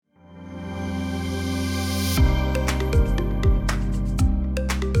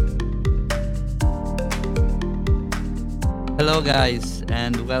Hello, guys,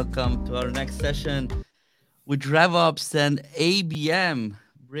 and welcome to our next session with RevOps and ABM,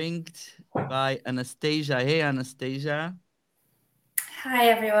 bringed by Anastasiia. Hey, Anastasiia. Hi,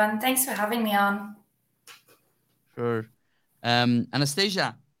 everyone. Thanks for having me on. Sure.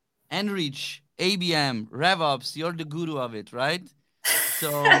 Anastasiia, N.Rich, ABM, RevOps, you're the guru of it, right?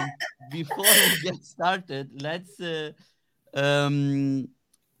 So before we get started, um,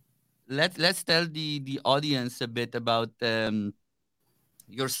 let's tell the audience a bit about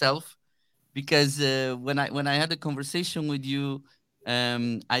yourself because when I had a conversation with you,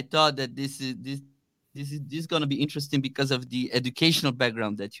 I thought that this is going to be interesting because of the educational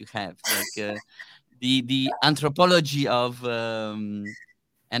background that you have, like the anthropology of and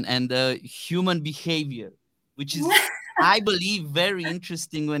human behavior, which is, I believe, very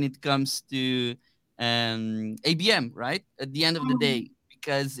interesting when it comes to ABM, right? At the end of the day,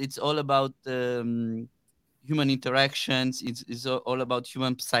 because it's all about human interactions. It's all about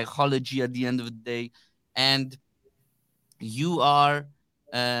human psychology at the end of the day. And you are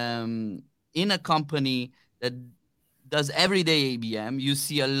um, in a company that does everyday ABM. You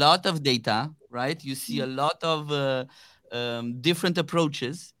see a lot of data, right? You see a lot of different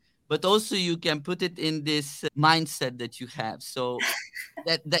approaches, but also you can put it in this mindset that you have. So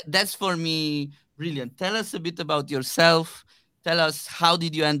that's for me brilliant. Tell us a bit about yourself. Tell us, how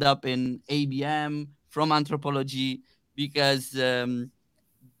did you end up in ABM from anthropology? Because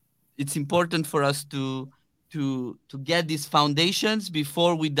it's important for us to get these foundations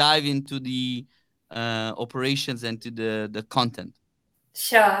before we dive into the operations and to the content.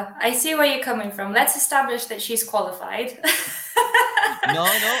 Sure. I see where you're coming from. Let's establish that she's qualified. No,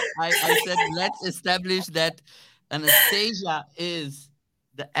 I said let's establish that Anastasia is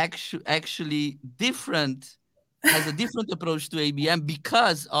the actually different, has a different approach to ABM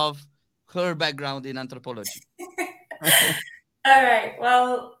because of her background in anthropology. All right.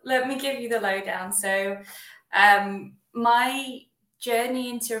 Well, let me give you the lowdown. So, my journey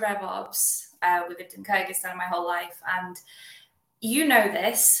into RevOps, we lived in Kyrgyzstan my whole life. And you know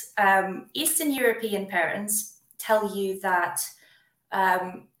this, Eastern European parents tell you that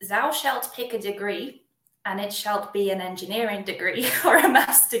thou shalt pick a degree and it shalt be an engineering degree or a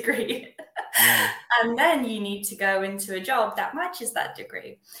maths degree. Yeah. And then you need to go into a job that matches that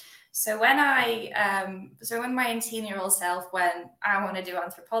degree. So when when my 18-year-old self went, I want to do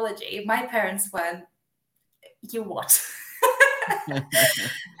anthropology, my parents went, you what?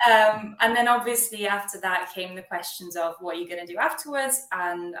 And then obviously after that came the questions of what are you going to do afterwards?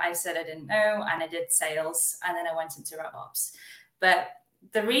 And I said I didn't know, and I did sales, and then I went into RevOps. But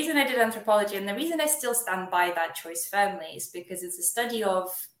the reason I did anthropology and the reason I still stand by that choice firmly is because it's a study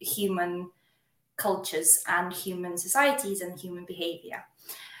of human cultures and human societies and human behavior.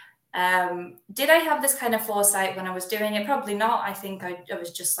 Did I have this kind of foresight when I was doing it? Probably not. I think I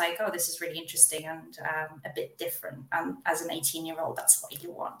was just like, oh, this is really interesting and a bit different. And as an 18-year-old, that's what you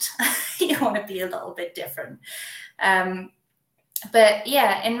want. You want to be a little bit different. But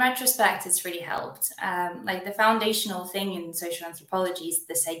yeah, in retrospect, it's really helped. Like the foundational thing in social anthropology is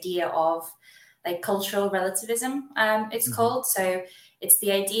this idea of like cultural relativism, it's called. So it's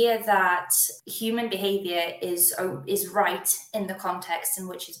the idea that human behavior is right in the context in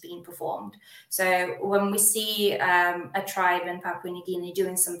which it's being performed. So when we see a tribe in Papua New Guinea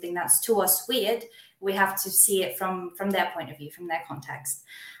doing something that's to us weird, we have to see it from their point of view, from their context.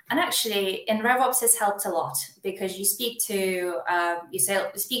 And actually, in RevOps, it's helped a lot because you speak to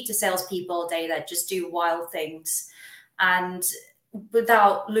salespeople all day that just do wild things, and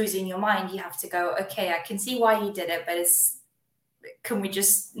without losing your mind, you have to go, okay, I can see why you did it, but can we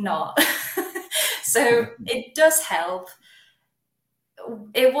just not? So it does help.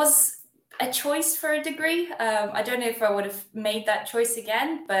 It was a choice for a degree. I don't know if I would have made that choice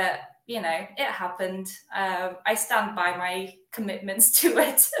again, but it happened. I stand by my commitments to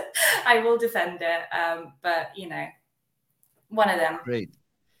it. I will defend it. But one of them. Great.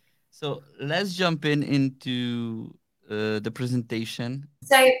 So let's jump into the presentation.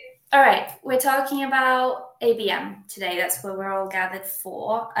 So, all right, we're talking about ABM today. That's what we're all gathered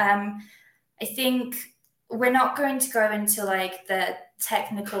for. I think we're not going to go into like the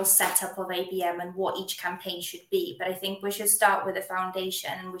technical setup of ABM and what each campaign should be, but I think we should start with a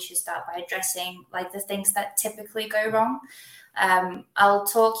foundation, and we should start by addressing like the things that typically go wrong. I'll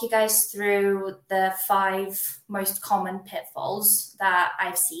talk you guys through the 5 most common pitfalls that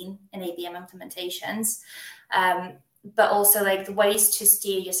I've seen in ABM implementations. But also like the ways to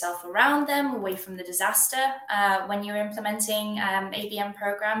steer yourself around them, away from the disaster when you're implementing ABM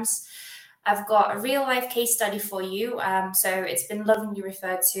programs. I've got a real life case study for you. So it's been lovingly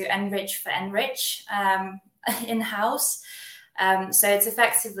referred to N.Rich for N.Rich in-house. So it's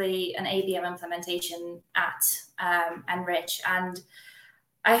effectively an ABM implementation at N.Rich. And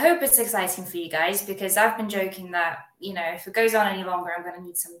I hope it's exciting for you guys, because I've been joking that, if it goes on any longer, I'm going to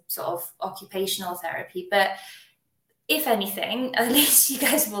need some sort of occupational therapy. But if anything, at least you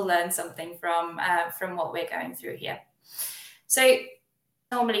guys will learn something from what we're going through here. So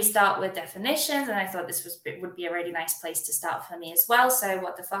normally start with definitions, and I thought this would be a really nice place to start for me as well. So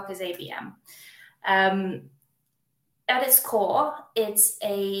what the fuck is ABM? At its core, it's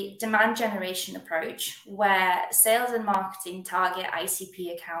a demand generation approach where sales and marketing target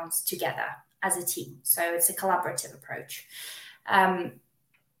ICP accounts together as a team. So it's a collaborative approach.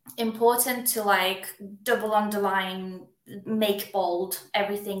 Important to double underline, make bold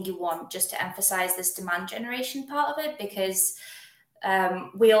everything you want, just to emphasize this demand generation part of it, because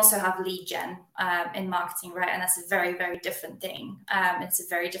we also have lead gen in marketing, right? And that's a very, very different thing. It's a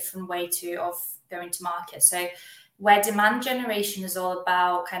very different way of going to market. So where demand generation is all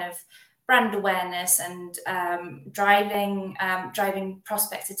about kind of brand awareness and driving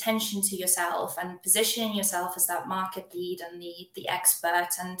prospect attention to yourself and positioning yourself as that market lead and the expert,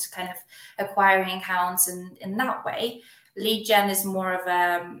 and kind of acquiring accounts. And in that way, lead gen is more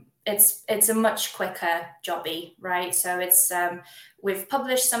of it's a much quicker jobby, right? So it's we've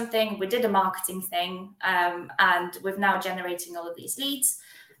published something, we did a marketing thing, and we're now generating all of these leads,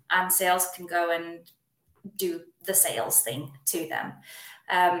 and sales can go and do the sales thing to them.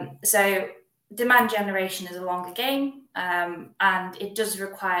 So demand generation is a longer game, and it does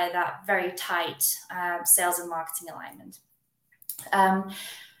require that very tight sales and marketing alignment.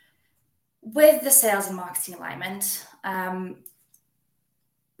 With the sales and marketing alignment,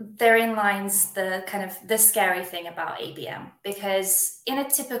 therein lies the scary thing about ABM, because in a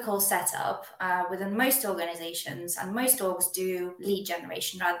typical setup within most organizations, and most orgs do lead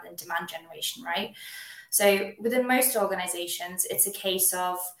generation rather than demand generation, right? So within most organizations, it's a case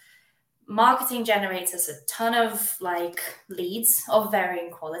of marketing generates us a ton of leads of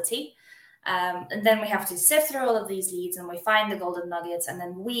varying quality. And then we have to sift through all of these leads, and we find the golden nuggets, and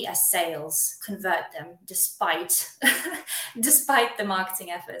then we as sales convert them despite the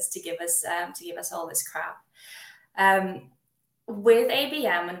marketing efforts to give us all this crap. With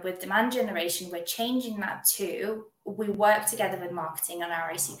ABM and with demand generation, we're changing that too. We work together with marketing on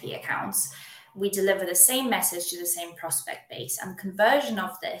our ICP accounts. We deliver the same message to the same prospect base, and conversion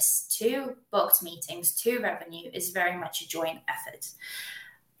of this to booked meetings to revenue is very much a joint effort.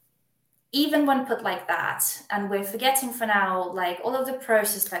 Even when put like that, and we're forgetting for now, all of the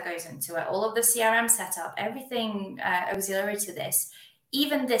process that goes into it, all of the CRM setup, everything auxiliary to this,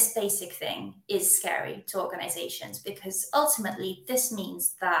 even this basic thing is scary to organizations, because ultimately this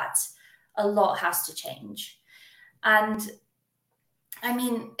means that a lot has to change. And I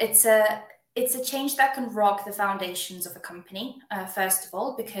mean, it's a change that can rock the foundations of a company, first of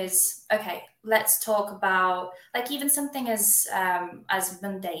all, because, okay, let's talk about even something as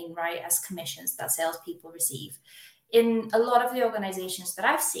mundane, right, as commissions that salespeople receive. In a lot of the organizations that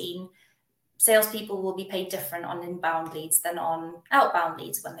I've seen, salespeople will be paid different on inbound leads than on outbound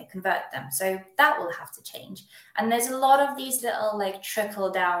leads when they convert them. So that will have to change. And there's a lot of these little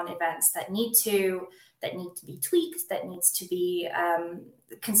trickle down events that need to be tweaked, that needs to be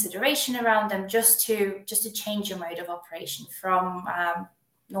consideration around them, just to change your mode of operation from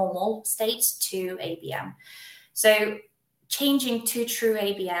normal state to ABM. So changing to true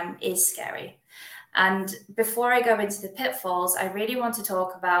ABM is scary. And before I go into the pitfalls, I really want to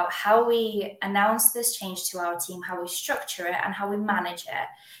talk about how we announce this change to our team, how we structure it, and how we manage it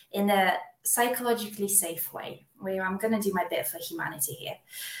in a psychologically safe way, where I'm going to do my bit for humanity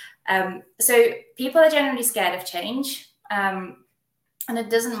here. So people are generally scared of change. And it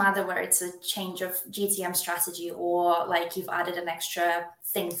doesn't matter where it's a change of GTM strategy or you've added an extra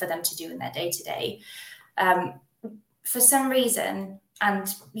thing for them to do in their day-to-day. For some reason,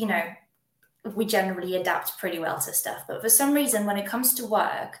 and we generally adapt pretty well to stuff, but for some reason, when it comes to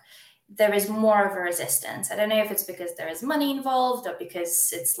work, there is more of a resistance. I don't know if it's because there is money involved or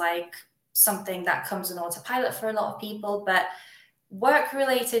because it's something that comes on autopilot for a lot of people, but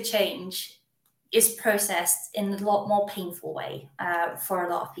work-related change is processed in a lot more painful way for a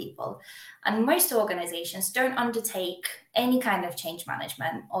lot of people. And most organizations don't undertake any kind of change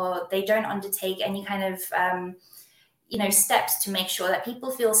management, or they don't undertake any kind of steps to make sure that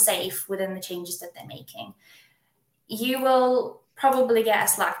people feel safe within the changes that they're making. You will probably get a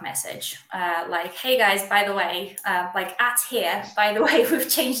Slack message hey guys, by the way, by the way, we've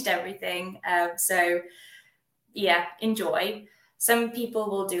changed everything. So yeah, enjoy. Some people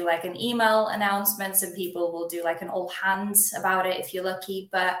will do an email announcement. Some people will do an all hands about it if you're lucky.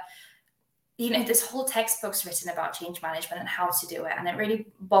 But this whole textbook's written about change management and how to do it, and it really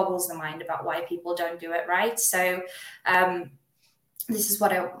boggles the mind about why people don't do it right. So this is why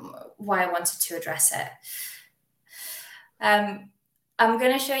I wanted to address it. I'm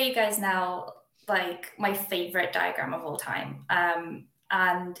going to show you guys now like my favorite diagram of all time,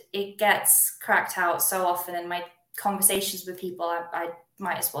 and it gets cracked out so often in my conversations with people. I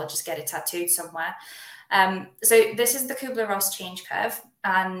might as well just get it tattooed somewhere. So this is the Kubler-Ross change curve,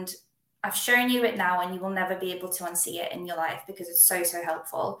 and I've shown you it now, and you will never be able to unsee it in your life because it's so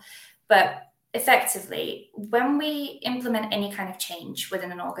helpful. But effectively, when we implement any kind of change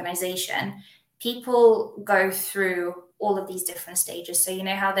within an organization, people go through all of these different stages. So you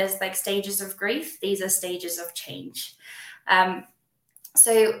know how there's like stages of grief? These are stages of change.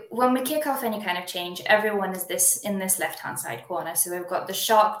 So when we kick off any kind of change, everyone is in this left-hand side corner. So we've got the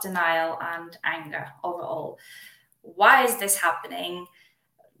shock, denial, and anger overall. Why is this happening?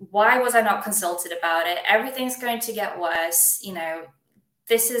 Why was I not consulted about it? Everything's going to get worse.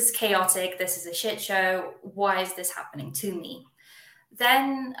 This is chaotic. This is a shit show. Why is this happening to me?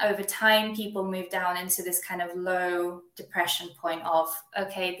 Then over time, people move down into this kind of low depression point of,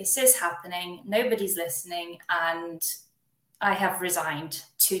 okay, this is happening. Nobody's listening. And I have resigned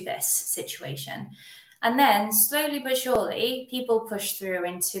to this situation. And then slowly but surely, people push through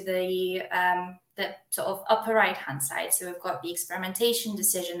into the sort of upper right-hand side. So we've got the experimentation,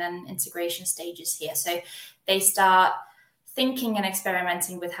 decision, and integration stages here. So they start thinking and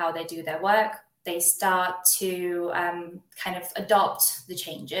experimenting with how they do their work. They start to kind of adopt the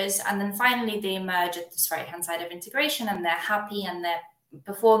changes. And then finally, they emerge at this right-hand side of integration, and they're happy and they're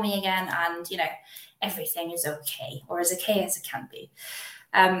performing again. And, everything is okay, or as okay as it can be.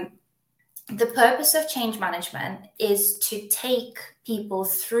 The purpose of change management is to take people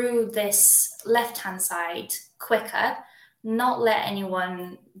through this left-hand side quicker, not let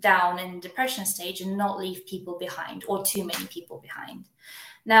anyone down in depression stage, and not leave people behind or too many people behind.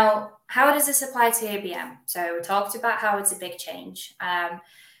 Now, how does this apply to ABM? So we talked about how it's a big change.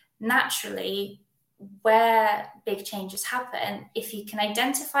 Naturally, where big changes happen, if you can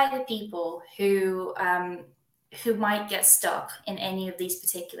identify the people who might get stuck in any of these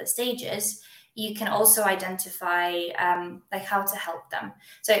particular stages, you can also identify like how to help them.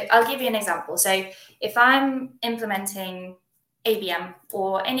 So I'll give you an example. So if I'm implementing ABM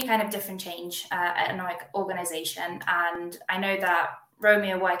or any kind of different change at an organization, and I know that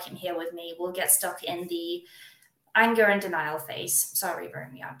Romeo working here with me will get stuck in the anger and denial phase. Sorry,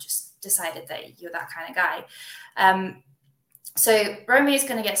 Romeo, I've just decided that you're that kind of guy. So Romeo is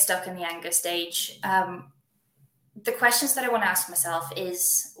going to get stuck in the anger stage. The questions that I want to ask myself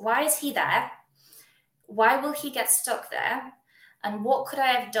is, why is he there? Why will he get stuck there? And what could I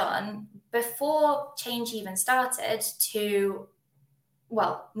have done before change even started to,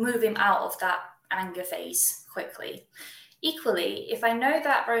 move him out of that anger phase quickly? Equally, if I know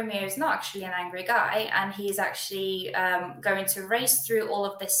that Romeo is not actually an angry guy and he is actually going to race through all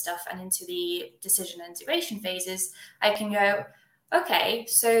of this stuff and into the decision and integration phases, I can go, okay,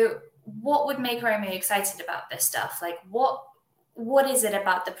 so what would make Romeo excited about this stuff? Like what is it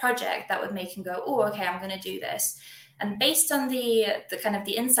about the project that would make him go, oh, okay, I'm going to do this? And based on the kind of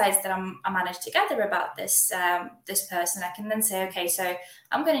the insights that I managed to gather about this person, I can then say, okay, so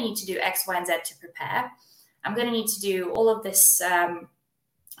I'm going to need to do X, Y, and Z to prepare. I'm going to need to do all of this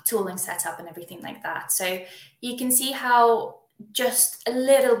tooling setup and everything like that. So you can see how just a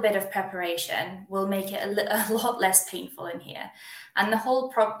little bit of preparation will make it a lot less painful in here. And the whole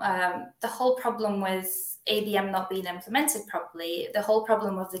problem with ABM not being implemented properly, the whole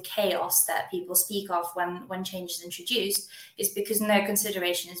problem of the chaos that people speak of when change is introduced, is because no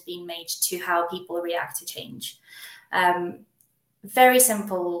consideration is being made to how people react to change. Very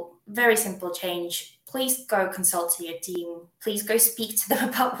simple change. Please go consult to your team. Please go speak to them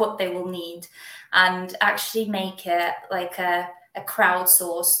about what they will need, and actually make it like a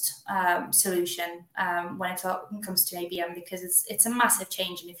crowdsourced solution when it comes to ABM, because it's a massive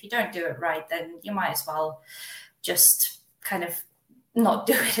change, and if you don't do it right, then you might as well just kind of not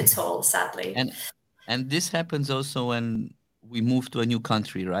do it at all, sadly. And this happens also when we move to a new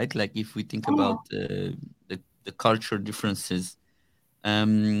country, right? Like if we think about the culture differences.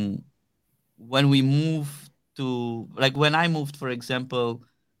 When we move to, like when I moved, for example,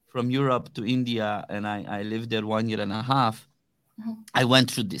 from Europe to India, and I lived there 1 year and a half, I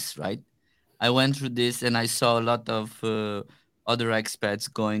went through this, right? I went through this, and I saw a lot of other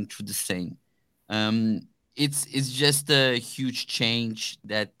expats going through the same. It's just a huge change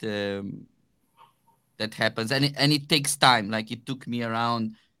that happens, and it takes time. Like it took me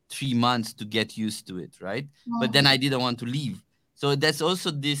around 3 months to get used to it, right? But then I didn't want to leave. So that's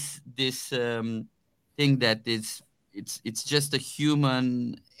also this thing that is it's just a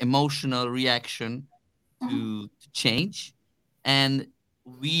human emotional reaction to change, and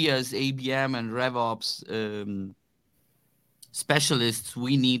we as ABM and RevOps specialists,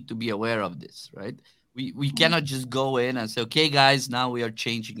 we need to be aware of this, right? We cannot just go in and say, okay, guys, now we are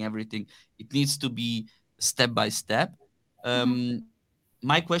changing everything. It needs to be step by step.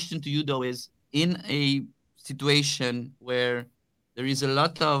 My question to you, though, is in a situation where there is a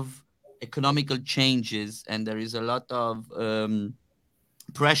lot of economical changes and there is a lot of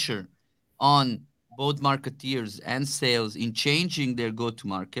pressure on both marketeers and sales in changing their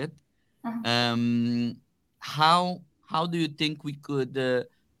go-to-market, um, how do you think we could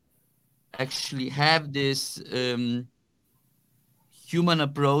actually have this human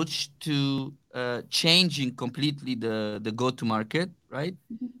approach to changing completely the go-to market, right?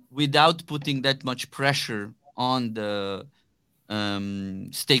 Without putting that much pressure on the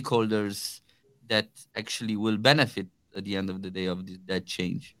stakeholders that actually will benefit at the end of the day of that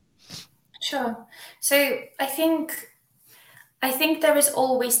change. Sure. So I think there is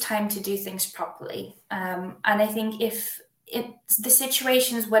always time to do things properly, and I think if the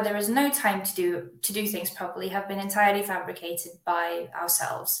situations where there is no time to do things properly have been entirely fabricated by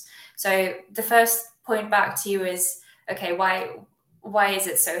ourselves. So the first point back to you is, okay, why is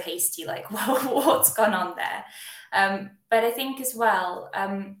it so hasty? Like, what's gone on there? But I think as well,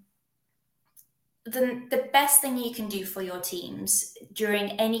 the best thing you can do for your teams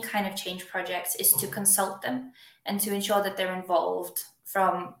during any kind of change projects is to consult them and to ensure that they're involved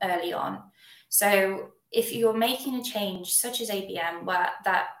from early on. So if you're making a change such as ABM, where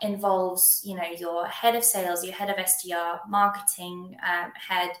that involves, your head of sales, your head of SDR, marketing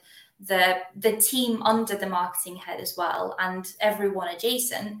head, the team under the marketing head as well, and everyone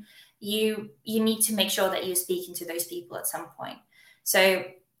adjacent, you need to make sure that you're speaking to those people at some point. So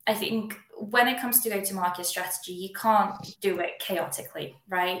I think when it comes to go-to-market strategy, you can't do it chaotically,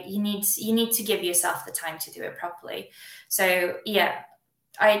 right? You need to give yourself the time to do it properly. So yeah,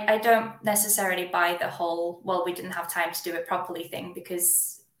 I don't necessarily buy the whole, well, we didn't have time to do it properly thing,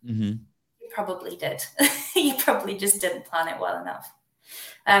 because you probably did. You probably just didn't plan it well enough.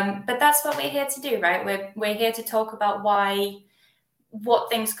 But that's what we're here to do, right? We're here to talk about what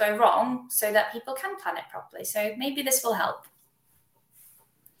things go wrong so that people can plan it properly. So maybe this will help.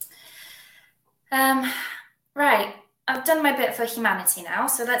 Right, I've done my bit for humanity now,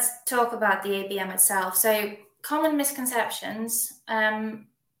 so let's talk about the ABM itself. So common misconceptions.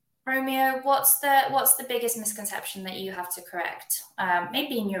 Romeo, what's the biggest misconception that you have to correct?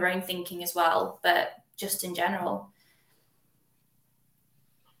 Maybe in your own thinking as well, but just in general.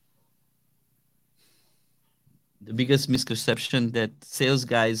 The biggest misconception that sales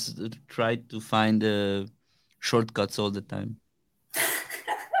guys try to find shortcuts all the time.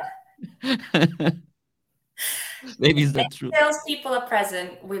 Maybe is that true? Sales people are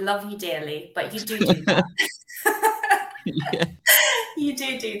present. We love you dearly, but you do that. Yeah. You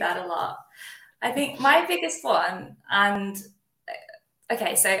do that a lot. I think my biggest one, and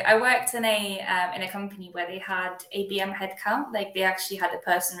okay, so I worked in a company where they had ABM headcount. Like, they actually had a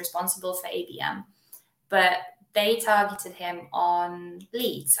person responsible for ABM, but they targeted him on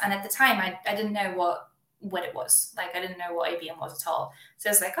leads. And at the time, I didn't know what it was. Like, I didn't know what ABM was at all. So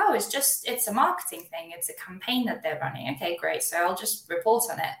it's like, oh, it's a marketing thing. It's a campaign that they're running. Okay, great. So I'll just report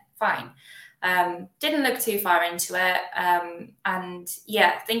on it. Fine. Didn't look too far into it. And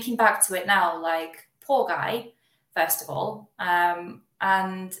yeah, thinking back to it now, like, poor guy, first of all.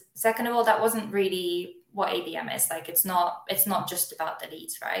 And second of all, that wasn't really what ABM is. Like, it's not just about the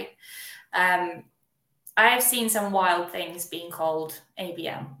leads, right? I've seen some wild things being called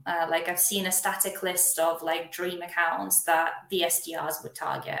ABM. Like, I've seen a static list of like dream accounts that the SDRs would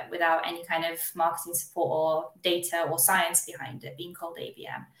target without any kind of marketing support or data or science behind it being called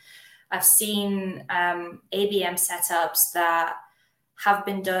ABM. I've seen ABM setups that have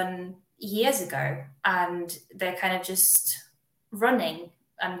been done years ago, and they're kind of just running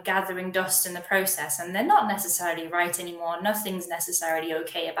and gathering dust in the process, and they're not necessarily right anymore. Nothing's necessarily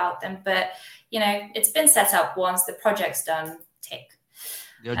okay about them, but it's been set up once, the project's done, tick.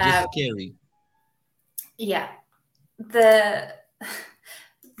 They're just scary. Yeah. The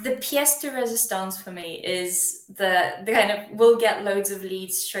pièce de résistance for me is the kind of we'll get loads of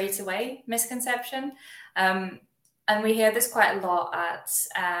leads straight away misconception. And we hear this quite a lot at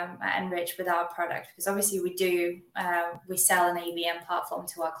N.Rich with our product, because obviously we sell an ABM platform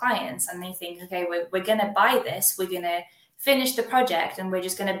to our clients, and they think, okay, we're going to buy this, we're going to finish the project, and we're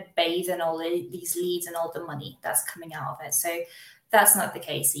just going to bathe in all these leads and all the money that's coming out of it. So that's not the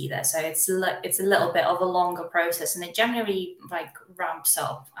case either. So it's a little bit of a longer process, and it generally like ramps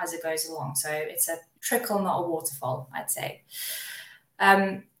up as it goes along. So it's a trickle, not a waterfall, I'd say.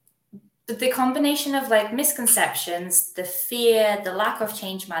 But the combination of like misconceptions, the fear, the lack of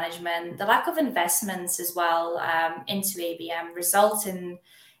change management, the lack of investments as well into ABM result in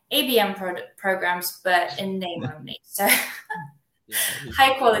ABM programs, but in name only. So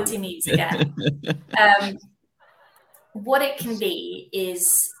high quality news again. What it can be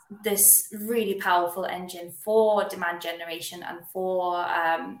is this really powerful engine for demand generation and for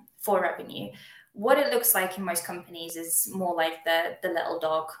revenue. What it looks like in most companies is more like the little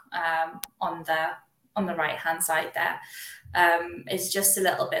dog on the right hand side there. It's just a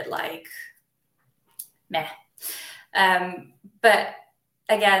little bit like meh. But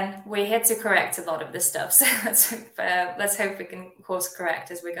again, we're here to correct a lot of this stuff. So let's hope we can course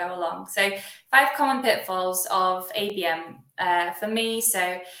correct as we go along. So 5 common pitfalls of ABM for me.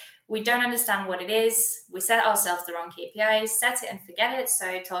 So we don't understand what it is. We set ourselves the wrong KPIs, set it and forget it.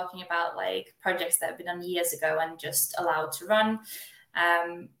 So talking about like projects that have been done years ago and just allowed to run.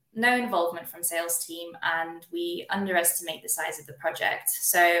 No involvement from sales team, and we underestimate the size of the project.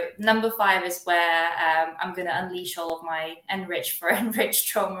 So number 5 is where I'm going to unleash all of my N.Rich for N.Rich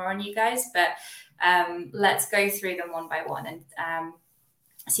trauma on you guys. But let's go through them one by one and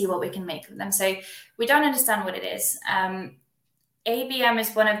see what we can make of them. So we don't understand what it is. ABM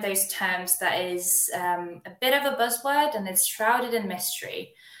is one of those terms that is a bit of a buzzword, and it's shrouded in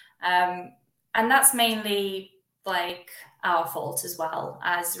mystery. And that's mainly like our fault as well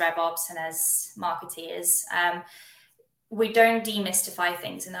as RevOps and as marketeers. We don't demystify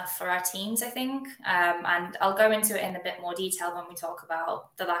things enough for our teams, I think. And I'll go into it in a bit more detail when we talk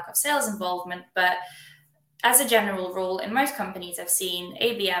about the lack of sales involvement. But as a general rule, in most companies I've seen,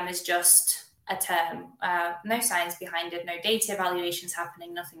 ABM is just a term, no science behind it, no data evaluations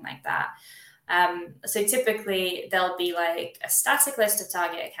happening, nothing like that. So typically there'll be like a static list of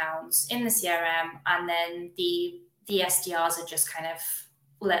target accounts in the CRM, and then the SDRs are just kind of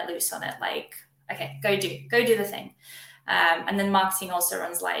let loose on it. Like, okay, go do the thing. And then marketing also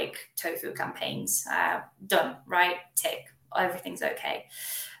runs like tofu campaigns. Done, right? Tick. Everything's okay.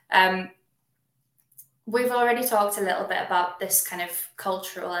 We've already talked a little bit about this kind of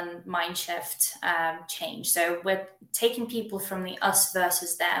cultural and mind shift change. So we're taking people from the us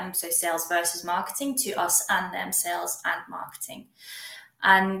versus them, so sales versus marketing, to us and them, sales and marketing.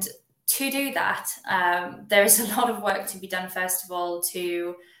 And to do that, there is a lot of work to be done, first of all,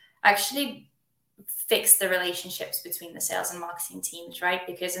 to actually fix the relationships between the sales and marketing teams, right?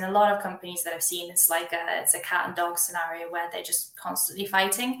 Because in a lot of companies that I've seen, it's like it's a cat and dog scenario where they're just constantly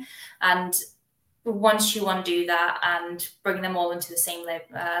fighting. And once you undo that and bring them all into the same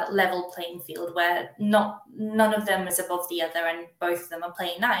level playing field where none of them is above the other and both of them are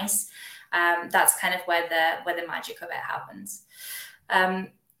playing nice, that's kind of where the magic of it happens.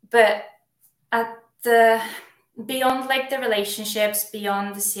 But at beyond like the relationships,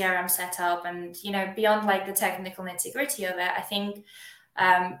 beyond the CRM setup, and beyond like the technical nitty-gritty of it, I think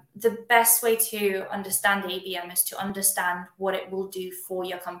the best way to understand ABM is to understand what it will do for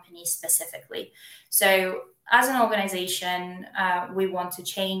your company specifically. So as an organization, we want to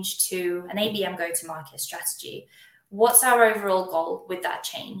change to an ABM go-to-market strategy. What's our overall goal with that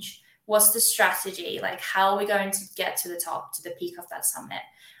change? What's the strategy? Like, how are we going to get to the top, to the peak of that summit?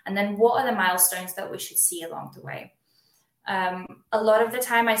 And then what are the milestones that we should see along the way? A lot of the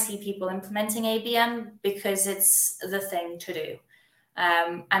time I see people implementing ABM because it's the thing to do.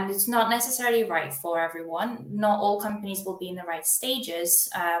 And it's not necessarily right for everyone. Not all companies will be in the right stages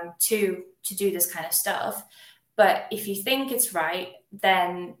to do this kind of stuff. But if you think it's right,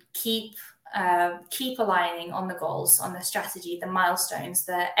 then keep aligning on the goals, on the strategy, the milestones,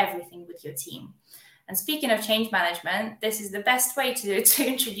 everything with your team. And speaking of change management, this is the best way to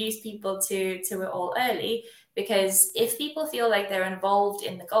introduce people to it all early, because if people feel like they're involved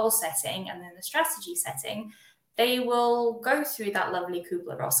in the goal setting and then the strategy setting, they will go through that lovely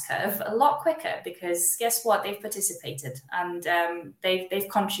Kubler-Ross curve a lot quicker, because guess what? They've participated and they've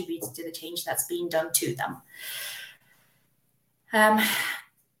contributed to the change that's being done to them.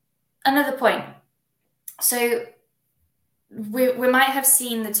 Another point. So we might have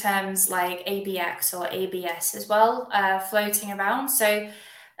seen the terms like ABX or ABS as well floating around. So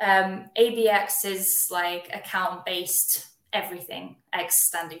ABX is like account-based everything, X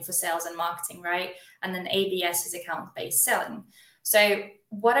standing for sales and marketing, right? And then ABS is account-based selling. So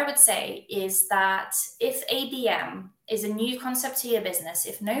what I would say is that if ABM is a new concept to your business,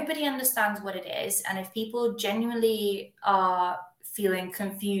 if nobody understands what it is, and if people genuinely are feeling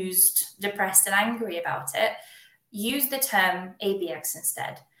confused, depressed, and angry about it, use the term ABX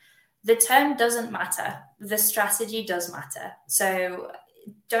instead. The term doesn't matter. The strategy does matter. So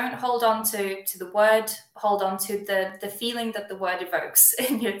don't hold on to the word, hold on to the feeling that the word evokes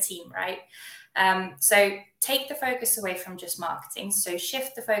in your team, right? So take the focus away from just marketing. So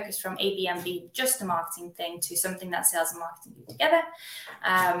shift the focus from ABM being just a marketing thing to something that sales and marketing do together.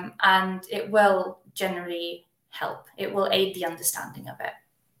 And it will generally help. It will aid the understanding of it.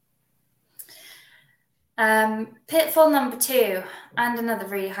 Pitfall number 2, and another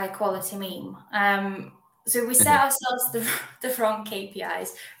really high quality meme. So we set ourselves the wrong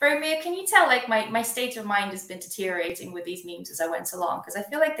KPIs. Romeo, can you tell like my state of mind has been deteriorating with these memes as I went along, because I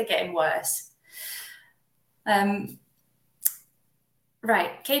feel like they're getting worse. Right,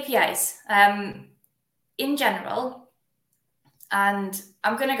 KPIs. In general, and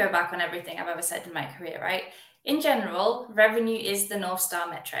I'm going to go back on everything I've ever said in my career, right? In general, revenue is the North Star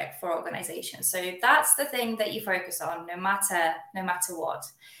metric for organizations. So that's the thing that you focus on no matter what.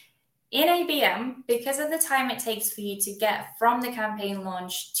 In ABM, because of the time it takes for you to get from the campaign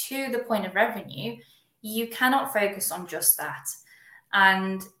launch to the point of revenue, you cannot focus on just that.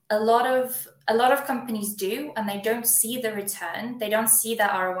 And a lot of companies do, and they don't see the return. They don't see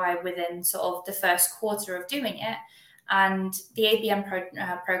that ROI within sort of the first quarter of doing it. And the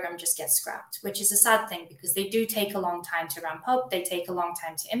ABM program just gets scrapped, which is a sad thing because they do take a long time to ramp up. They take a long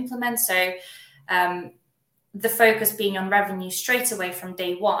time to implement. So the focus being on revenue straight away from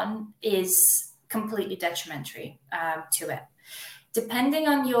day one is completely detrimental to it. Depending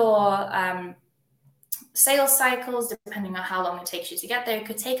on your sales cycles, depending on how long it takes you to get there, it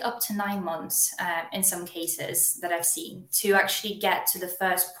could take up to 9 months in some cases that I've seen to actually get to the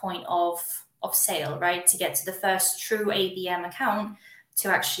first point of sale, right? To get to the first true ABM account to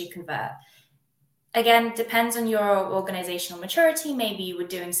actually convert. Again, depends on your organizational maturity. Maybe you were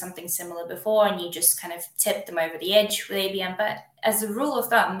doing something similar before and you just kind of tipped them over the edge with ABM. But as a rule of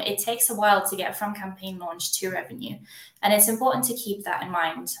thumb, it takes a while to get from campaign launch to revenue. And it's important to keep that in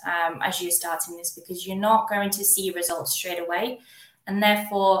mind as you're starting this, because you're not going to see results straight away. And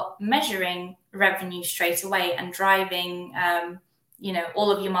therefore, measuring revenue straight away and driving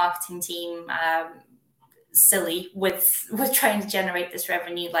all of your marketing team silly with trying to generate this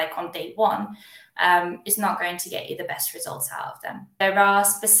revenue like on day one is not going to get you the best results out of them. There are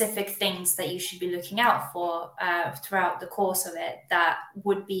specific things that you should be looking out for throughout the course of it that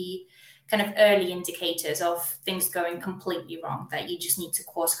would be kind of early indicators of things going completely wrong that you just need to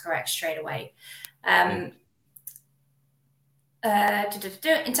course correct straight away.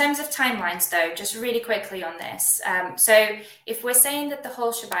 In terms of timelines, though, just really quickly on this. So if we're saying that the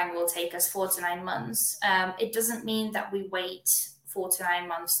whole shebang will take us 4 to 9 months, it doesn't mean that we wait 4 to 9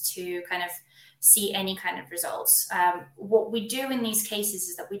 months to kind of see any kind of results. What we do in these cases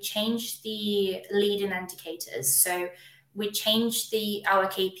is that we change the leading indicators. So we change our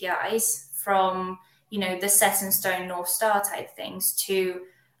KPIs from, the set in stone North Star type things to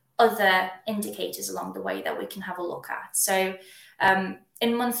other indicators along the way that we can have a look at. So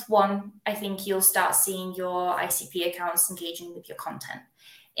in month 1, I think you'll start seeing your ICP accounts engaging with your content.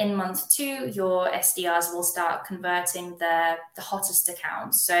 In month 2, your SDRs will start converting the hottest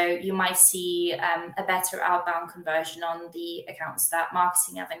accounts. So you might see a better outbound conversion on the accounts that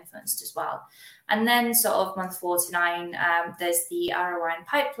marketing have influenced as well. And then sort of month 4 to 9, there's the ROI and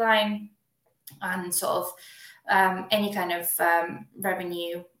pipeline and sort of any kind of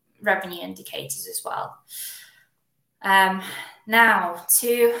revenue indicators as well. Now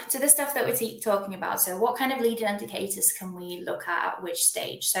to the stuff that we're talking about. So what kind of leading indicators can we look at which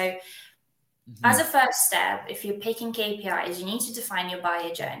stage? So as a first step, if you're picking KPIs, you need to define your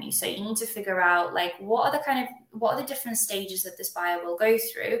buyer journey. So you need to figure out like what are the different stages that this buyer will go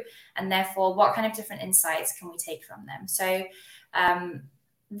through, and therefore what kind of different insights can we take from them. So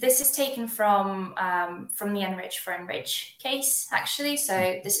this is taken from the N.Rich for N.Rich case, actually.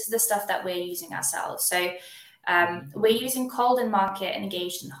 So this is the stuff that we're using ourselves. So we're using cold and market and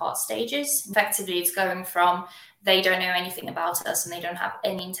engaged and hot stages. Effectively, it's going from they don't know anything about us and they don't have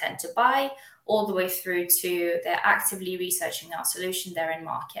any intent to buy, all the way through to they're actively researching our solution, they're in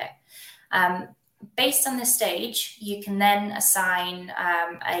market. Based on this stage, you can then assign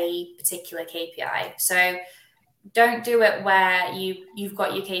a particular KPI. So don't do it where you've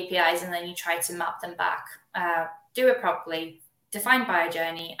got your KPIs and then you try to map them back. Do it properly, define buyer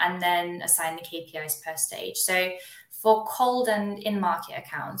journey, and then assign the KPIs per stage. So for cold and in-market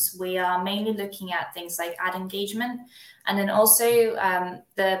accounts, we are mainly looking at things like ad engagement, and then also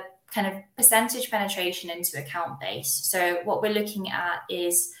the kind of percentage penetration into account base. So what we're looking at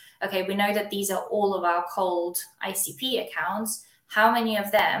is, okay, we know that these are all of our cold ICP accounts. how many of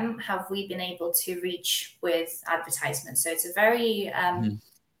them have we been able to reach with advertisements? So it's a very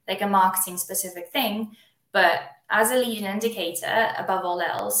like a marketing specific thing, but as a leading indicator, above all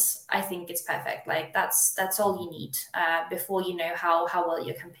else, I think it's perfect. Like that's all you need before you know how well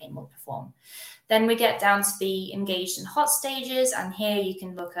your campaign will perform. Then we get down to the engaged and hot stages, and here you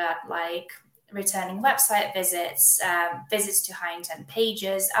can look at like returning website visits, visits to high intent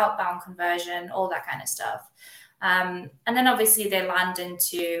pages, outbound conversion, all that kind of stuff. And then obviously they land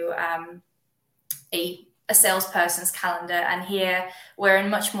into a salesperson's calendar. And here we're in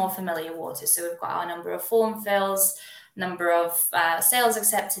much more familiar waters. So we've got our number of form fills, number of sales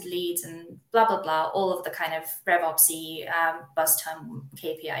accepted leads, and blah, blah, blah, all of the kind of RevOpsy buzz term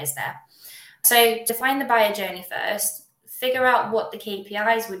KPIs there. So define the buyer journey first, figure out what the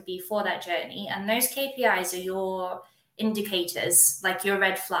KPIs would be for that journey. And those KPIs are your indicators, like your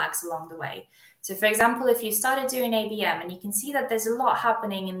red flags along the way. So for example, if you started doing ABM and you can see that there's a lot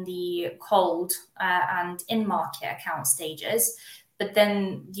happening in the cold and in-market account stages, but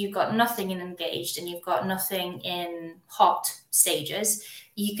then you've got nothing in engaged and you've got nothing in hot stages,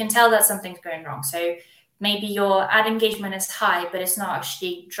 you can tell that something's going wrong. So maybe your ad engagement is high, but it's not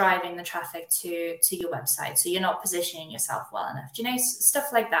actually driving the traffic to your website. So you're not positioning yourself well enough. Do you know, stuff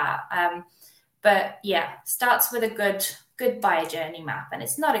like that. But yeah, starts with a good buyer journey map. And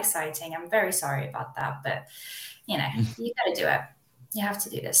it's not exciting. I'm very sorry about that. But, you know, you got to do it. You have to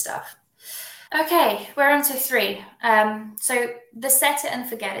do this stuff. Okay, we're on to 3. So the set it and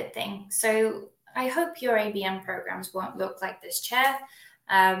forget it thing. So I hope your ABM programs won't look like this chair.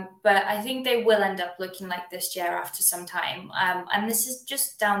 But I think they will end up looking like this chair after some time. And this is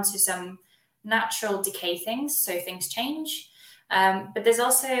just down to some natural decay things. So things change. But there's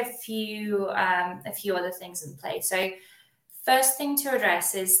also a few other things in play. So first thing to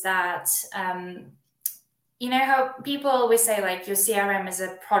address is that, you know how people always say like your CRM is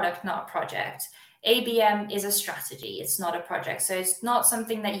a product, not a project. ABM is a strategy. It's not a project. So it's not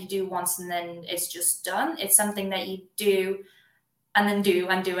something that you do once and then it's just done. It's something that you do and then do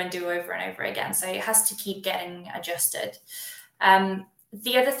and do and do over and over again. So it has to keep getting adjusted.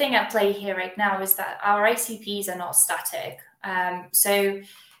 The other thing at play here right now is that our ICPs are not static. So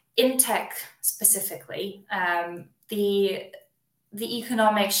in tech specifically, the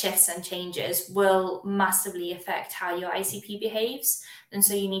economic shifts and changes will massively affect how your ICP behaves. And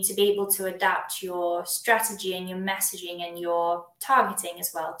so you need to be able to adapt your strategy and your messaging and your targeting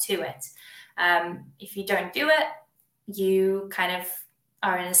as well to it. If you don't do it, you kind of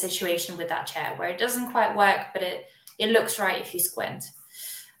are in a situation with that chair where it doesn't quite work, but it looks right if you squint.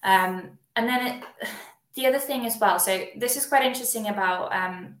 And then the other thing as well, so this is quite interesting about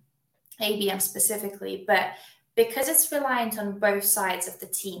ABM specifically, but because it's reliant on both sides of the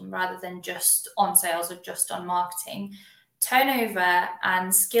team rather than just on sales or just on marketing, turnover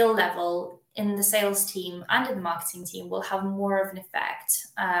and skill level in the sales team and in the marketing team will have more of an effect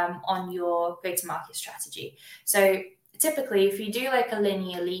on your go-to-market strategy. So typically, if you do like a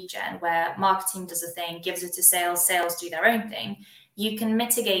linear lead gen where marketing does a thing, gives it to sales, sales do their own thing, you can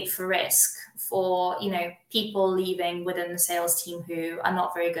mitigate for risk for, you know, people leaving within the sales team who are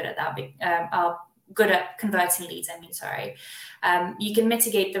not very good at that, are good at converting leads, you can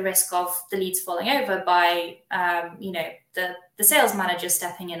mitigate the risk of the leads falling over by, you know, the sales manager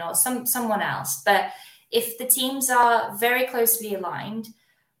stepping in or someone else. But if the teams are very closely aligned,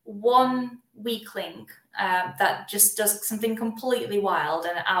 one weak link that just does something completely wild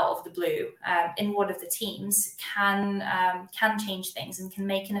and out of the blue in one of the teams can change things and can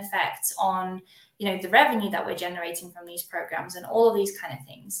make an effect on, you know, the revenue that we're generating from these programs and all of these kind of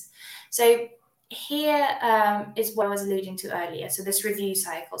things. So here is what I was alluding to earlier. So this review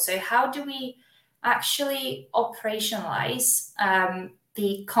cycle. So how do we actually operationalize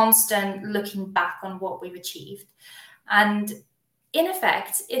the constant looking back on what we've achieved? And in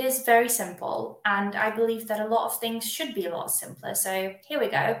effect, it is very simple. And I believe that a lot of things should be a lot simpler. So here we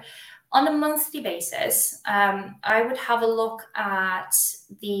go. On a monthly basis, I would have a look at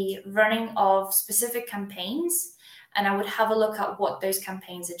the running of specific campaigns, and I would have a look at what those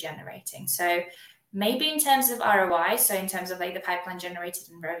campaigns are generating. So maybe in terms of ROI, so in terms of like the pipeline generated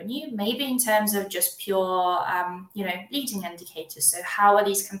in revenue, maybe in terms of just pure, you know, leading indicators. So how are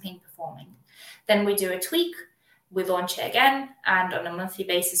these campaigns performing? Then we do a tweak, we launch it again, and on a monthly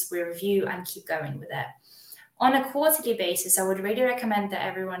basis, we review and keep going with it. On a quarterly basis, I would really recommend that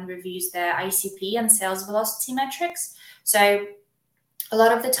everyone reviews their ICP and sales velocity metrics. So a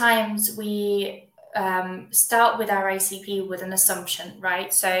lot of the times we start with our ICP with an assumption,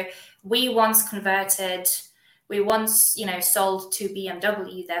 right? So we once converted, we once, sold to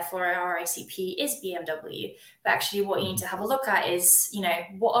BMW, therefore our ICP is BMW. But actually what you need to have a look at is,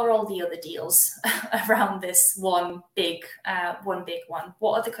 what are all the other deals around this one big one?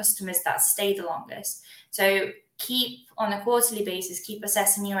 What are the customers that stay the longest? So keep on a quarterly basis, keep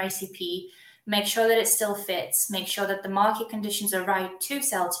assessing your ICP, make sure that it still fits, make sure that the market conditions are right to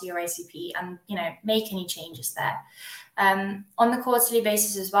sell to your ICP, and make any changes there. On the quarterly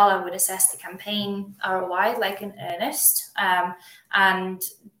basis as well, I would assess the campaign ROI like in earnest, and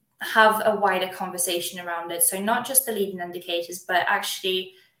have a wider conversation around it. So not just the leading indicators, but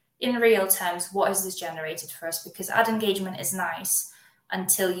actually in real terms, what has this generated for us? Because ad engagement is nice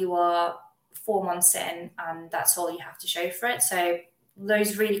until you are 4 months in and that's all you have to show for it. So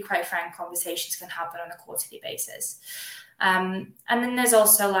those really quite frank conversations can happen on a quarterly basis. And then there's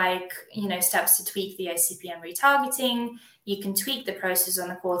also steps to tweak the ICP and retargeting. You can tweak the process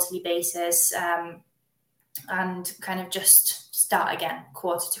on a quarterly basis, and kind of just start again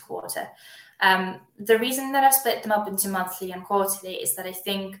quarter to quarter. The reason that I split them up into monthly and quarterly is that I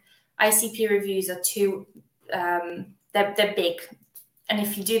think ICP reviews are too, they're big. And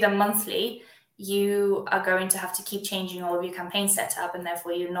if you do them monthly, you are going to have to keep changing all of your campaign setup, and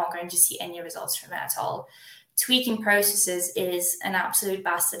therefore you're not going to see any results from it at all. Tweaking processes is an absolute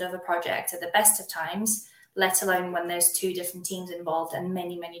bastard of a project at the best of times, let alone when there's 2 different teams involved and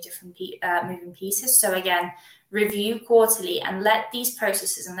many, many different moving pieces. So again, review quarterly and let these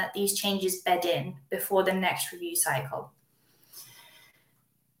processes and let these changes bed in before the next review cycle.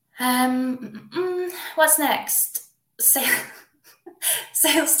 What's next?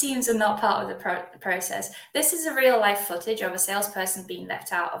 Sales teams are not part of the process. This is a real life footage of a salesperson being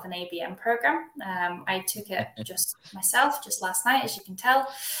left out of an ABM program. I took it just myself just last night, as you can tell.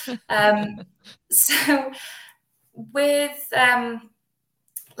 So with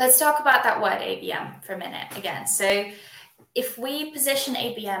let's talk about that word ABM for a minute again. So if we position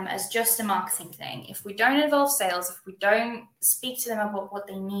ABM as just a marketing thing, if we don't involve sales, if we don't speak to them about what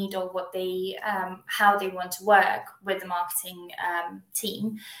they need or what they how they want to work with the marketing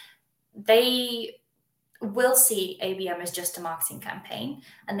team, they will see ABM as just a marketing campaign,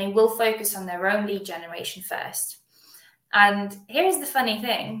 and they will focus on their own lead generation first. And here's the funny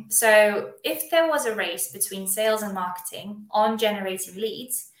thing. So if there was a race between sales and marketing on generating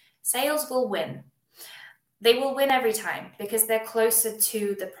leads, sales will win. They will win every time because they're closer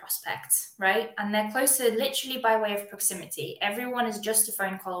to the prospect, right? And they're closer literally by way of proximity. Everyone is just a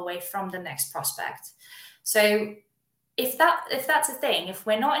phone call away from the next prospect. So if that's a thing, if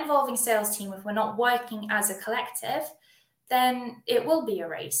we're not involving sales team, if we're not working as a collective, then it will be a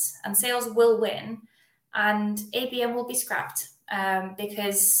race and sales will win and ABM will be scrapped.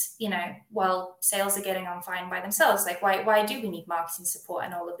 Because, sales are getting on fine by themselves. Like, why do we need marketing support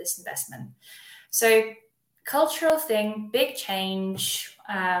and all of this investment? So cultural thing, big change.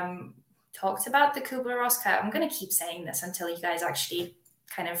 Talked about the Kubler-Ross curve. I'm going to keep saying this until you guys actually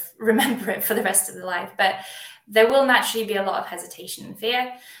kind of remember it for the rest of the life. But there will naturally be a lot of hesitation and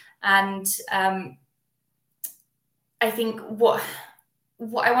fear. And I think what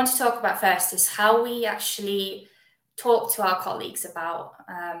I want to talk about first is how we actually talk to our colleagues about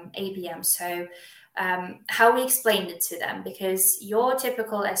ABM. So how we explained it to them, because your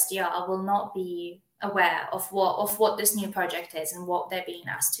typical SDR will not be aware of what this new project is and what they're being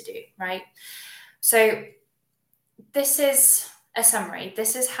asked to do, right? So this is a summary.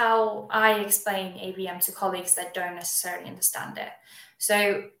 This is how I explain ABM to colleagues that don't necessarily understand it.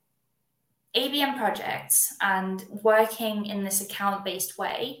 So ABM projects and working in this account-based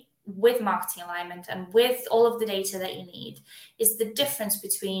way with marketing alignment and with all of the data that you need is the difference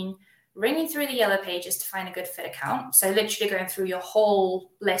between ringing through the yellow pages to find a good fit account. So literally going through your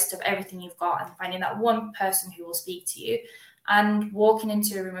whole list of everything you've got and finding that one person who will speak to you, and walking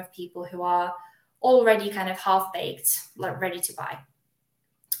into a room of people who are already kind of half-baked, like ready to buy.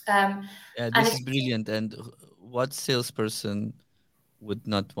 Yeah, this is brilliant. And what salesperson would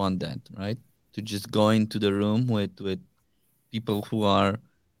not want that, right? To just go into the room with people who are,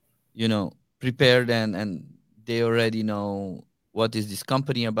 prepared and they already know what is this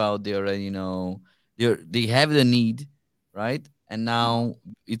company about. They already know they have the need, right? And now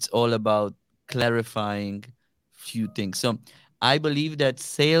it's all about clarifying few things. So I believe that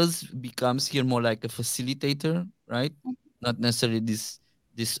sales becomes here more like a facilitator, right? Not necessarily this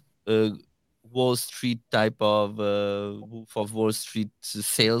uh, Wall Street type of Wolf of Wall Street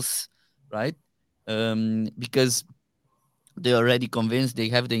sales, right? Because they're already convinced, they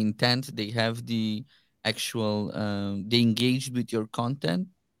have the intent, they have the actual they engaged with your content,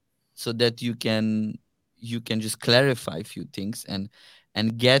 so that you can just clarify a few things.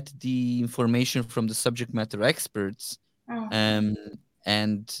 and get the information from the subject matter experts, um,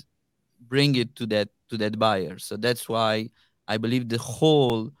 and bring it to that buyer. So that's why I believe the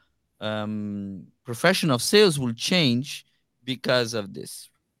whole profession of sales will change because of this,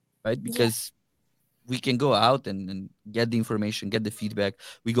 right? Because Yeah. we can go out and get the information, get the feedback.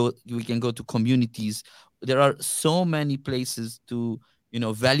 We can go to communities. There are so many places to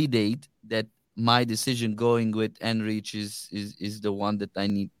validate that my decision going with N.Rich is the one that I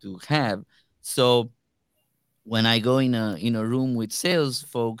need to have. So when I go in a room with sales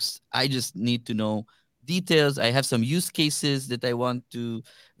folks, I just need to know details. I have some use cases that I want to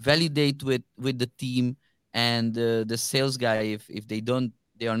validate with the team, and the sales guy. If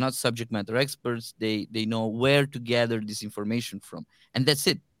they are not subject matter experts. They know where to gather this information from, and that's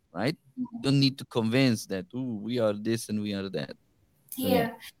it, right? Don't need to convince that we are this and we are that. So yeah,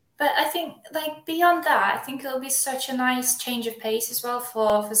 Yeah, but I think like beyond that, I think it'll be such a nice change of pace as well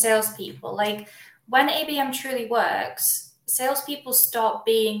for salespeople. Like when ABM truly works, salespeople stop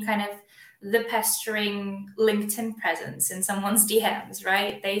being kind of the pestering LinkedIn presence in someone's DMs,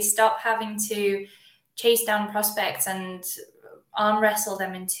 right? They stop having to chase down prospects and arm wrestle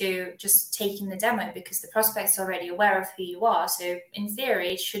them into just taking the demo because the prospect's already aware of who you are. So in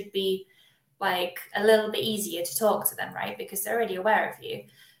theory, it should be like a little bit easier to talk to them, right? Because they're already aware of you.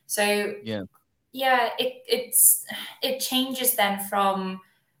 So yeah, yeah, it changes then from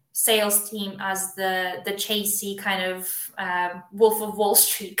sales team as the chasey kind of Wolf of Wall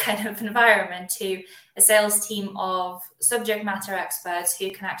Street kind of environment to a sales team of subject matter experts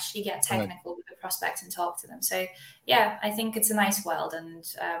who can actually get correct. technical with the prospect and talk to them. So yeah, I think it's a nice world, and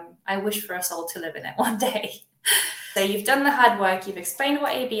I wish for us all to live in it one day. So you've done the hard work, you've explained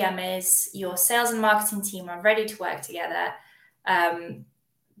what ABM is, your sales and marketing team are ready to work together.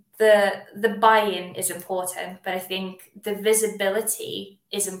 The buy-in is important, but I think the visibility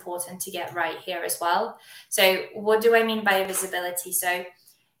is important to get right here as well. So what do I mean by visibility? So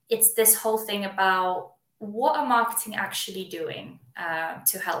it's this whole thing about what are marketing actually doing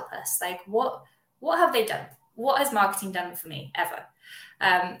to help us? Like what have they done? What has marketing done for me ever?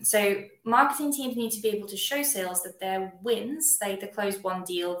 So marketing teams need to be able to show sales that their wins, like the close one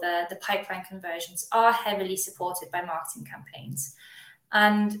deal, the pipeline conversions, are heavily supported by marketing campaigns.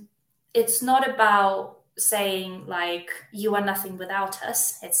 And it's not about saying like you are nothing without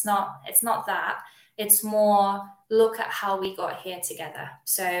us. It's not that. It's more look at how we got here together.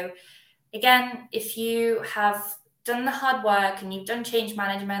 So again, if you have done the hard work and you've done change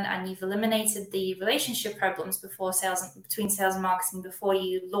management and you've eliminated the relationship problems between sales and marketing before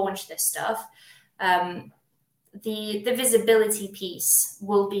you launch this stuff, the visibility piece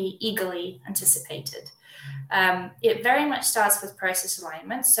will be eagerly anticipated. It very much starts with process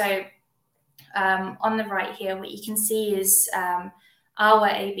alignment. So on the right here, what you can see is our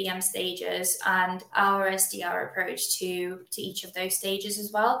ABM stages and our SDR approach to each of those stages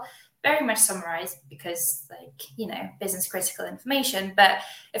as well. Very much summarized because, business critical information, but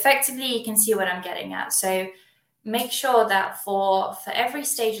effectively you can see what I'm getting at. So make sure that for every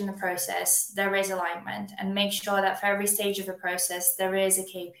stage in the process, there is alignment, and make sure that for every stage of the process, there is a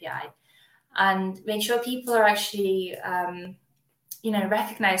KPI, and make sure people are actually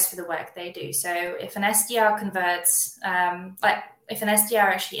recognized for the work they do. So if an SDR converts, if an SDR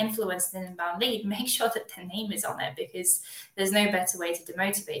actually influenced an inbound lead, make sure that their name is on it, because there's no better way to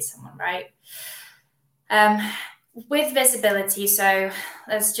demotivate someone, right? With visibility, so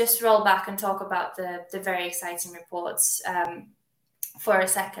let's just roll back and talk about the very exciting reports for a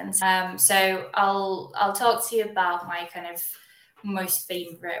second. So I'll talk to you about my kind of most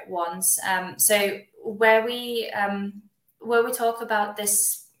favorite ones. So where we talk about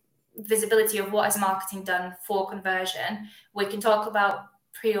this visibility of what has marketing done for conversion, we can talk about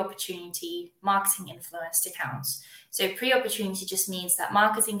pre-opportunity marketing influenced accounts. So pre-opportunity just means that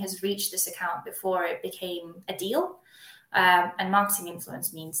marketing has reached this account before it became a deal. And marketing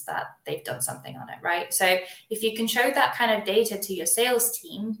influence means that they've done something on it, right? So if you can show that kind of data to your sales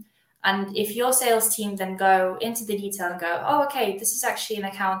team, and if your sales team then go into the detail and go, oh, okay, this is actually an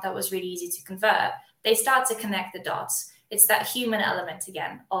account that was really easy to convert, they start to connect the dots. It's that human element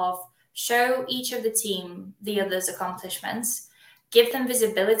again of show each of the team the other's accomplishments, give them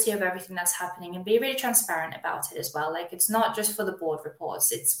visibility of everything that's happening, and be really transparent about it as well. Like it's not just for the board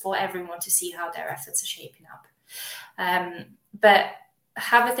reports, it's for everyone to see how their efforts are shaping up. But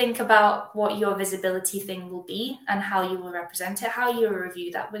have a think about what your visibility thing will be and how you will represent it, how you will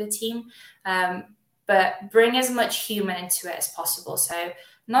review that with a team. But bring as much human into it as possible. So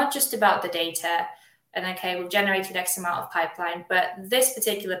not just about the data, and okay, we've generated X amount of pipeline, but this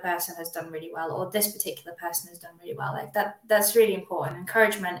particular person has done really well, or this particular person has done really well. Like that's really important.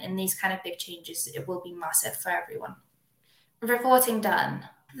 Encouragement in these kind of big changes, it will be massive for everyone. Reporting done.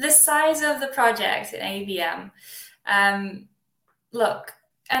 The size of the project in ABM. Look,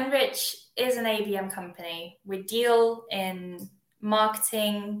 N.Rich is an ABM company. We deal in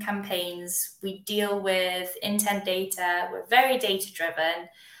marketing campaigns. We deal with intent data. We're very data driven.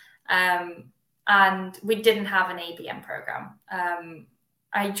 And we didn't have an ABM program.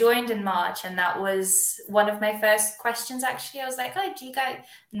 I joined in March, and that was one of my first questions, actually. I was like, oh, do you guys?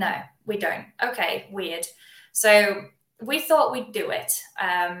 No, we don't. Okay, weird. So we thought we'd do it.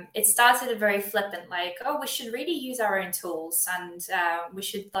 It started very flippant, like, oh, we should really use our own tools, and we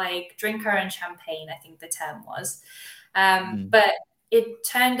should like drink our own champagne, I think the term was. But it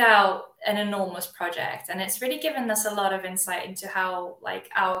turned out an enormous project, and it's really given us a lot of insight into how like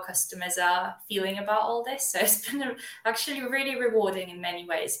our customers are feeling about all this. So it's been actually really rewarding in many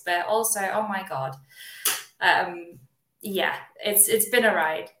ways, but also, oh my God. Yeah, it's been a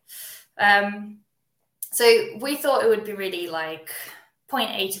ride. So we thought it would be really like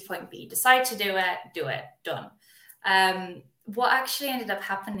point A to point B, decide to do it, done. What actually ended up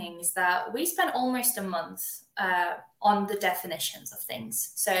happening is that we spent almost a month on the definitions of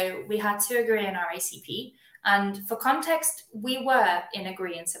things. So we had to agree on our ICP. And for context, we were in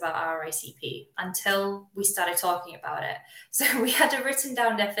agreement about our ICP until we started talking about it. So we had a written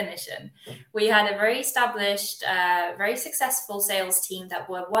down definition. We had a very established, very successful sales team that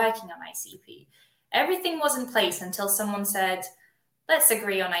were working on ICP. Everything was in place until someone said, let's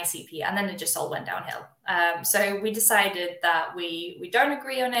agree on ICP. And then it just all went downhill. So we decided that we don't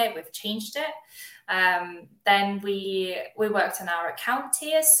agree on it. We've changed it. Then we worked on our account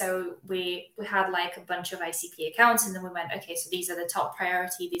tiers. So we had like a bunch of ICP accounts, and then we went, okay, so these are the top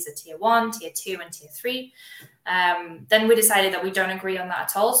priority. These are tier 1, tier 2, and tier 3. Then we decided that we don't agree on that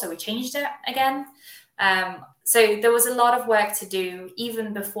at all. So we changed it again. So there was a lot of work to do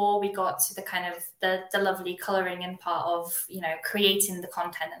even before we got to the kind of the lovely coloring in part of, creating the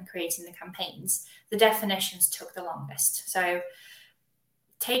content and creating the campaigns. The definitions took the longest. So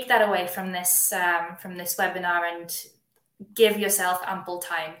take that away from this webinar and give yourself ample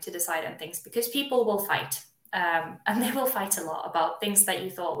time to decide on things, because people will fight, and they will fight a lot about things that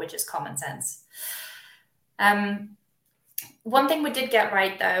you thought were just common sense. One thing we did get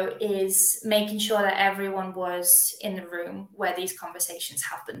right, though, is making sure that everyone was in the room where these conversations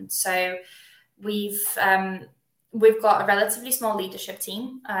happened. So we've got a relatively small leadership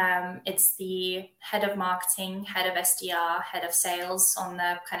team. It's the head of marketing, head of SDR, head of sales on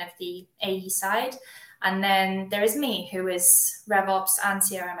the kind of the AE side. And then there is me, who is RevOps and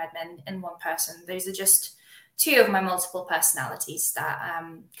CRM admin in one person. Those are just two of my multiple personalities that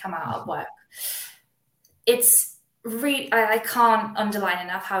come out of work. I can't underline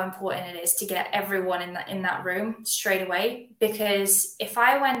enough how important it is to get everyone in that room straight away, because if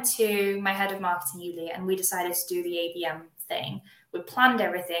I went to my head of marketing, Yulia, and we decided to do the ABM thing, we planned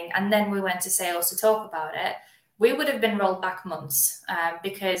everything, and then we went to sales to talk about it, we would have been rolled back months,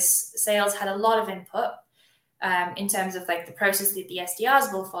 because sales had a lot of input in terms of like the process that the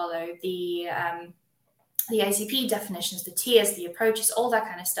SDRs will follow, the ICP definitions, the tiers, the approaches, all that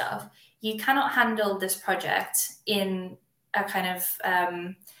kind of stuff. You cannot handle this project in a kind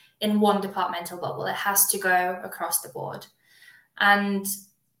of in one departmental bubble. It has to go across the board, and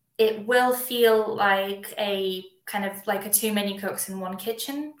it will feel like a kind of like a too many cooks in one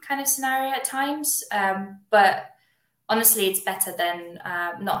kitchen kind of scenario at times. But honestly, it's better than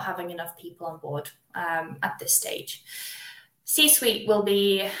not having enough people on board at this stage. C-suite will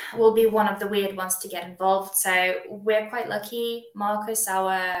be one of the weird ones to get involved. So we're quite lucky. Marcus,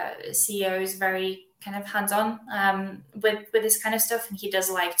 our CEO, is very kind of hands-on with this kind of stuff, and he does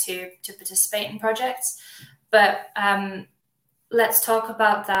like to participate in projects. But let's talk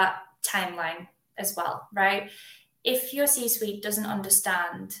about that timeline as well, right? If your C-suite doesn't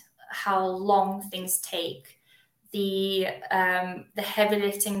understand how long things take, the heavy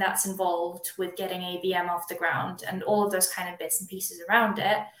lifting that's involved with getting ABM off the ground and all of those kind of bits and pieces around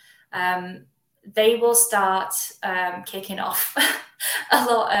it, they will start kicking off a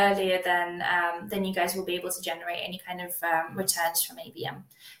lot earlier than you guys will be able to generate any kind of returns from ABM.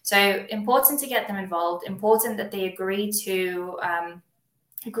 So important to get them involved, important that they agree to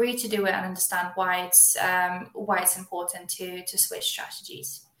do it and understand why it's important to switch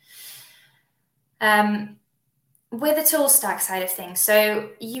strategies. With the tool stack side of things, so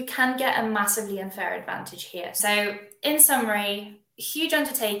you can get a massively unfair advantage here. So in summary, huge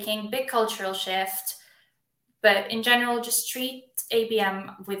undertaking, big cultural shift, But in general, just treat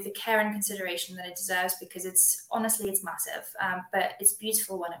ABM with the care and consideration that it deserves, because it's massive, but it's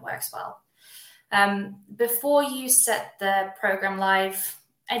beautiful when it works well. Before you set the program live,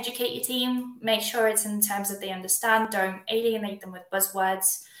 educate your team, make sure it's in terms that they understand, don't alienate them with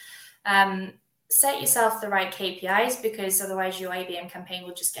buzzwords. Set yourself the right KPIs, because otherwise your ABM campaign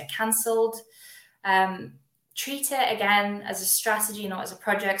will just get cancelled. Treat it again as a strategy, not as a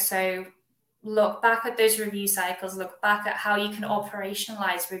project. So look back at those review cycles, look back at how you can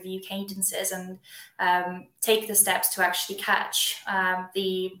operationalize review cadences, and take the steps to actually catch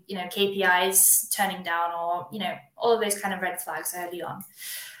the KPIs turning down, or all of those kind of red flags early on.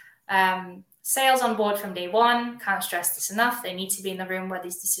 Sales on board from day one. Can't stress this enough. They need to be in the room where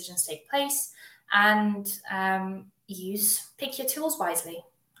these decisions take place, and pick your tools wisely.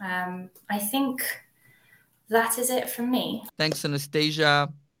 I think that is it from me. Thanks,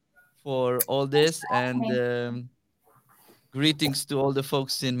 Anastasia, for all this, and greetings to all the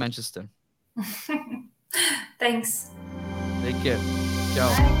folks in Manchester. Thanks. Take care. Ciao.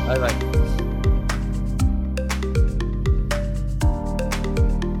 Bye bye.